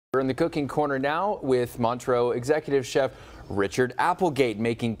We're in the cooking corner now with Montreux executive chef Richard Applegate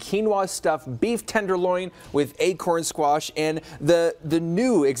making quinoa stuffed beef tenderloin with acorn squash, and the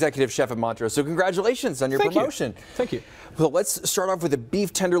new executive chef at Montreux. So congratulations on your promotion. Thank you. Well, let's start off with the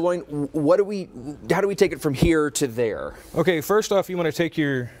beef tenderloin. How do we take it from here to there? Okay, first off, you want to take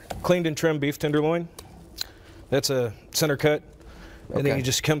your cleaned and trimmed beef tenderloin. That's a center cut. And then you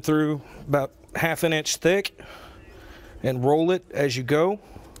just come through about ½ inch thick and roll it as you go.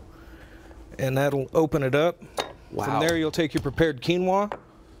 And that'll open it up. Wow. From there, you'll take your prepared quinoa.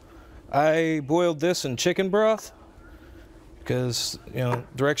 I boiled this in chicken broth because, you know,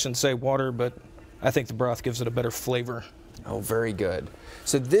 directions say water, but I think the broth gives it a better flavor. Oh, very good.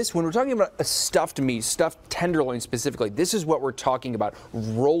 So this, when we're talking about a stuffed meat, stuffed tenderloin specifically, this is what we're talking about,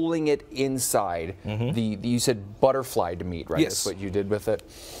 rolling it inside you said butterflied meat, right? Yes. That's what you did with it.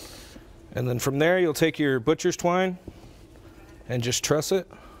 And then from there, you'll take your butcher's twine and just truss it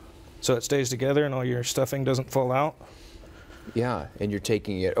so it stays together and all your stuffing doesn't fall out. Yeah, and you're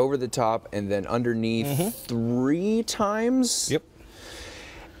taking it over the top and then underneath 3 times? Yep.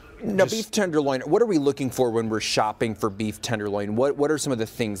 Now, beef tenderloin, what are we looking for when we're shopping for beef tenderloin? What are some of the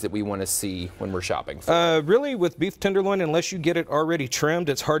things that we want to see when we're shopping for? Really, with beef tenderloin, unless you get it already trimmed,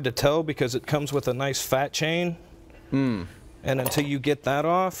 it's hard to tell because it comes with a nice fat chain. And until you get that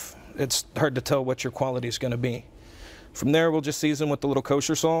off, it's hard to tell what your quality is going to be. From there, we'll just season with a little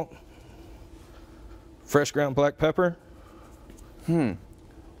kosher salt, fresh ground black pepper.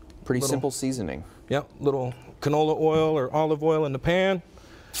 Pretty simple seasoning. Yep, little canola oil or olive oil in the pan,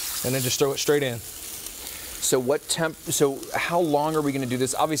 and then just throw it straight in. So so how long are we going to do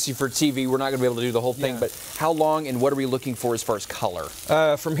this? Obviously for TV, we're not going to be able to do the whole thing, but how long and what are we looking for as far as color?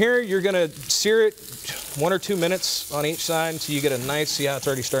 From here, you're going to sear it 1 or 2 minutes on each side until you get a nice, see how it's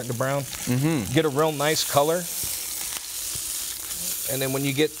already starting to brown? Get a real nice color. And then when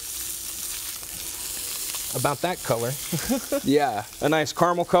you get about that color, a nice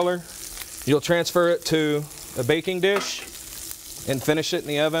caramel color, you'll transfer it to a baking dish and finish it in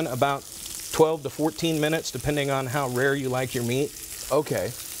the oven about 12 to 14 minutes, depending on how rare you like your meat. Okay.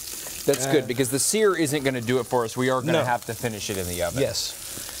 That's good, because the sear isn't going to do it for us. We are going to have to finish it in the oven.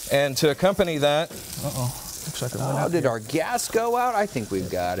 Yes. And to accompany that, looks like it went out. Did our gas go out? I think we've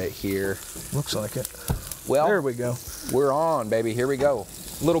got it here. Looks like it. Well, there we go. We're on, baby. Here we go.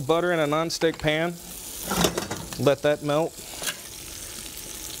 A little butter in a non-stick pan. Let that melt.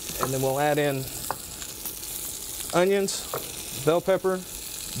 And then we'll add in onions, bell pepper,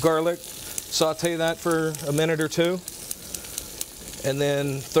 garlic. Saute that for a minute or 2. And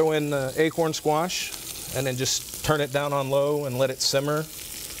then throw in the acorn squash. And then just turn it down on low and let it simmer.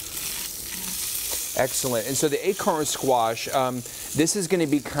 Excellent. And so the acorn squash, this is going to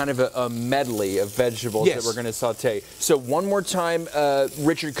be kind of a medley of vegetables that we're going to saute. So one more time,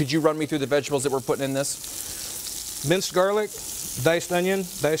 Richard, could you run me through the vegetables that we're putting in this? Minced garlic, diced onion,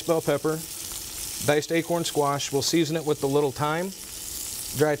 diced bell pepper, diced acorn squash. We'll season it with a little thyme,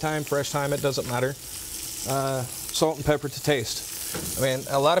 dry thyme, fresh thyme, it doesn't matter. Salt and pepper to taste. I mean,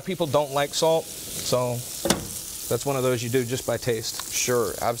 a lot of people don't like salt, so that's one of those you do just by taste.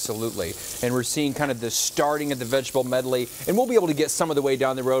 Sure, absolutely. And we're seeing kind of the starting of the vegetable medley, and we'll be able to get some of the way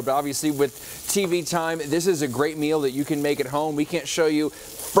down the road, but obviously with TV time, this is a great meal that you can make at home. We can't show you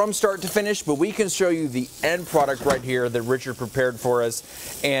from start to finish, but we can show you the end product right here that Richard prepared for us,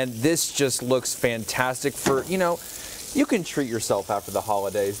 and this just looks fantastic for, you know, you can treat yourself after the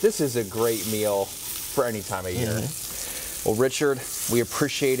holidays. This is a great meal for any time of year. Well, Richard, we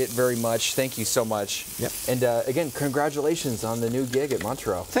appreciate it very much. Thank you so much. Yep. And again, congratulations on the new gig at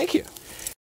Montreux. Thank you.